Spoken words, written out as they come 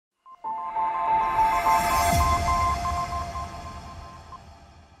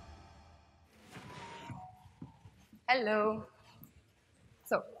Hello.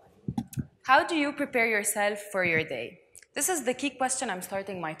 So, how do you prepare yourself for your day? This is the key question I'm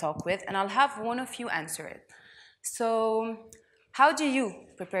starting my talk with, and I'll have one of you answer it. So, how do you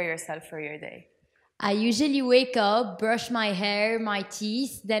prepare yourself for your day? I usually wake up, brush my hair, my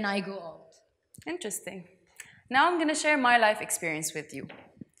teeth, then I go out. Interesting. Now I'm going to share my life experience with you.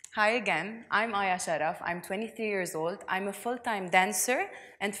 Hi again, I'm Charaf. I'm 23 years old. I'm a full-time dancer,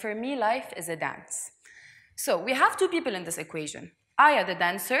 and for me, life is a dance. So we have two people in this equation. Aya, the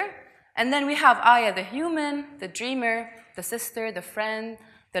dancer, and then we have Aya, the human, the dreamer, the sister, the friend,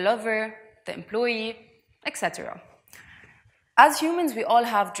 the lover, the employee, etc. As humans, we all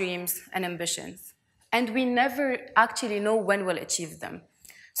have dreams and ambitions, and we never actually know when we'll achieve them.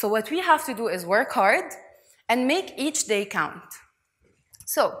 So what we have to do is work hard and make each day count.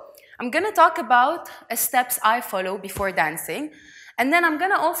 So I'm going to talk about the steps I follow before dancing, and then I'm going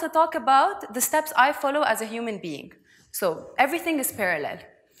to also talk about the steps I follow as a human being. So everything is parallel.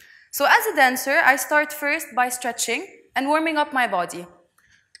 So as a dancer, I start first by stretching and warming up my body.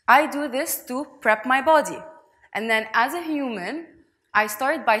 I do this to prep my body. And then as a human, I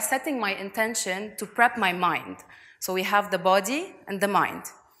start by setting my intention to prep my mind. So we have the body and the mind.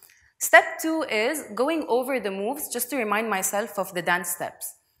 Step 2 is going over the moves just to remind myself of the dance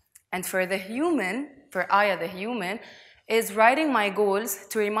steps. And for the human, for Aya the human, is writing my goals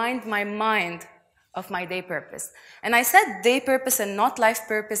to remind my mind of my day purpose. And I said day purpose and not life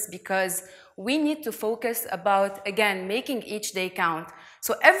purpose because we need to focus about, again, making each day count.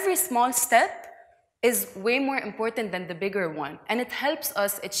 So every small step is way more important than the bigger one, and it helps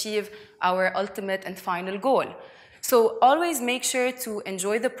us achieve our ultimate and final goal. So always make sure to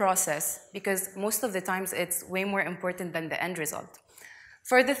enjoy the process because most of the times it's way more important than the end result.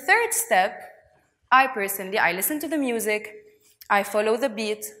 For the third step, I listen to the music, I follow the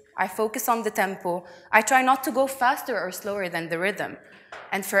beat, I focus on the tempo, I try not to go faster or slower than the rhythm.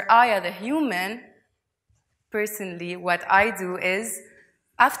 And for Aya, the human, personally, what I do is,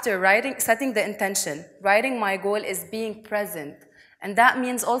 after setting the intention, writing my goal is being present. And that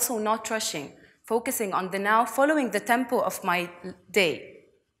means also not rushing, focusing on the now, following the tempo of my day.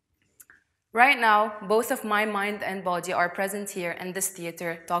 Right now, both of my mind and body are present here in this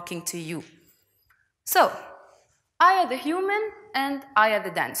theater talking to you. So, Aya the human and Aya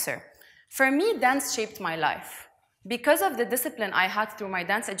the dancer. For me, dance shaped my life. Because of the discipline I had through my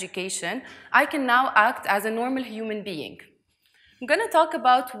dance education, I can now act as a normal human being. I'm going to talk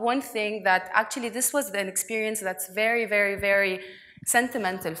about one thing that actually this was an experience that's very, very, very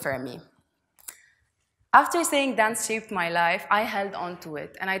sentimental for me. After saying dance shaped my life, I held on to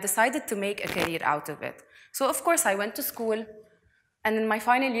it and I decided to make a career out of it. So of course I went to school, and in my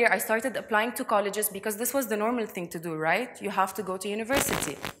final year I started applying to colleges because this was the normal thing to do, right? You have to go to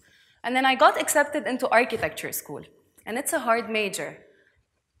university. And then I got accepted into architecture school, and it's a hard major.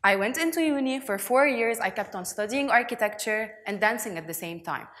 I went into uni for 4 years. I kept on studying architecture and dancing at the same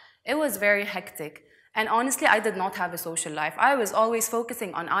time. It was very hectic. And honestly, I did not have a social life. I was always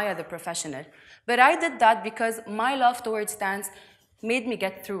focusing on Aya, the professional. But I did that because my love towards dance made me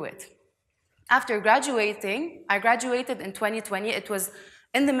get through it. After graduating, I graduated in 2020. It was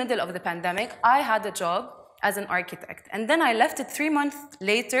in the middle of the pandemic. I had a job as an architect. And then I left it 3 months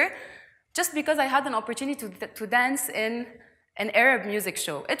later just because I had an opportunity to dance in an Arab music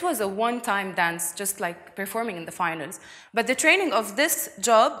show. It was a one-time dance, just like performing in the finals. But the training of this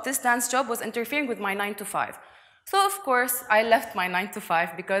job, this dance job, was interfering with my 9 to 5. So of course, I left my 9 to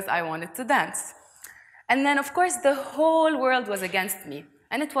 5 because I wanted to dance. And then of course, the whole world was against me.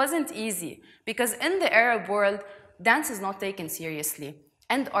 And it wasn't easy, because in the Arab world, dance is not taken seriously,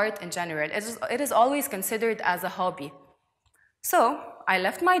 and art in general. It is always considered as a hobby. So I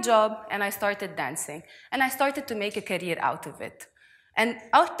left my job and I started dancing, and I started to make a career out of it. And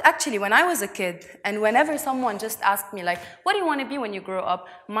actually, when I was a kid, and whenever someone just asked me, like, what do you want to be when you grow up?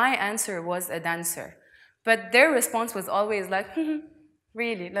 My answer was a dancer. But their response was always like,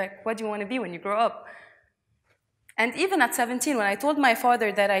 really, like, what do you want to be when you grow up? And even at 17, when I told my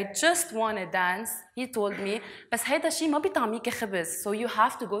father that I just want to dance, he told me, بس هيدا شيء ما بيطعميك خبز, so you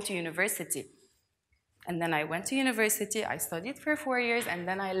have to go to university. And then I went to university, I studied for 4 years, and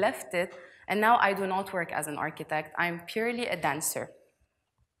then I left it, and now I do not work as an architect. I'm purely a dancer.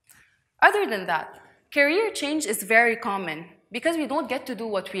 Other than that, career change is very common because we don't get to do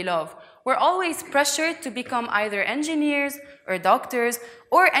what we love. We're always pressured to become either engineers or doctors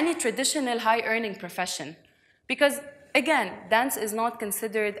or any traditional high-earning profession. Because, again, dance is not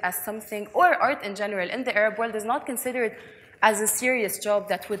considered as something, or art in general, in the Arab world is not considered as a serious job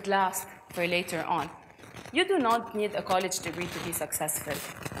that would last for later on. You do not need a college degree to be successful.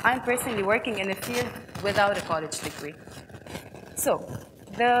 I'm personally working in a field without a college degree. So,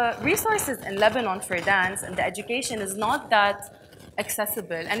 the resources in Lebanon for dance and the education is not that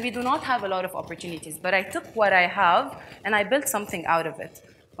accessible, and we do not have a lot of opportunities. But I took what I have and I built something out of it.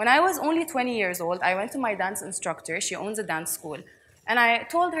 When I was only 20 years old, I went to my dance instructor. She owns a dance school. And I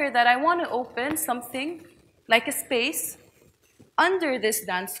told her that I want to open something like a space under this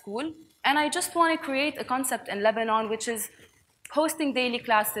dance school, and I just want to create a concept in Lebanon which is hosting daily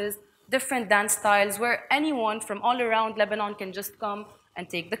classes, different dance styles, where anyone from all around Lebanon can just come and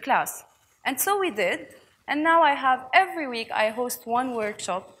take the class. And so we did, and now I have, every week I host one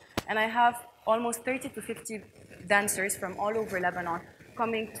workshop, and I have almost 30 to 50 dancers from all over Lebanon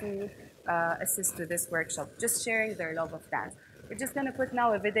coming to assist to this workshop, just sharing their love of dance. We're just going to put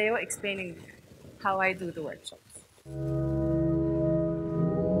now a video explaining how I do the workshops.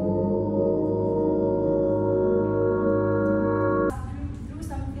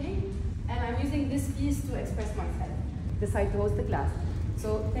 To express myself, decide to host the class.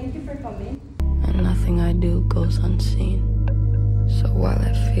 So thank you for coming. And nothing I do goes unseen. So while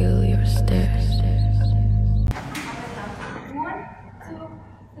I feel your stares. 1, 2,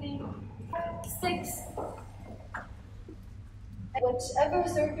 3, 6. Whichever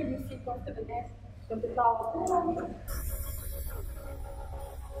circle you feel comfortable in.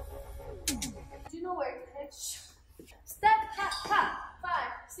 Do you know where it's pitch? Step, hop, hop. 5,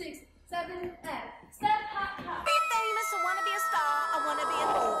 6, 7, 8. Step, hop, hop. Be famous, I wanna be a star, I wanna be in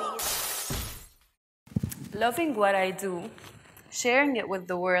movies. Loving what I do, sharing it with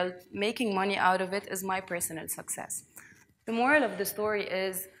the world, making money out of it is my personal success. The moral of the story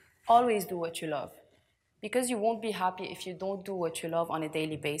is always do what you love, because you won't be happy if you don't do what you love on a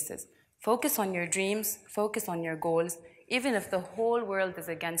daily basis. Focus on your dreams, focus on your goals, even if the whole world is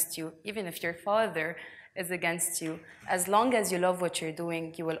against you, even if your father is against you. As long as you love what you're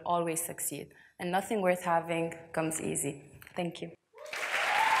doing, you will always succeed. And nothing worth having comes easy. Thank you.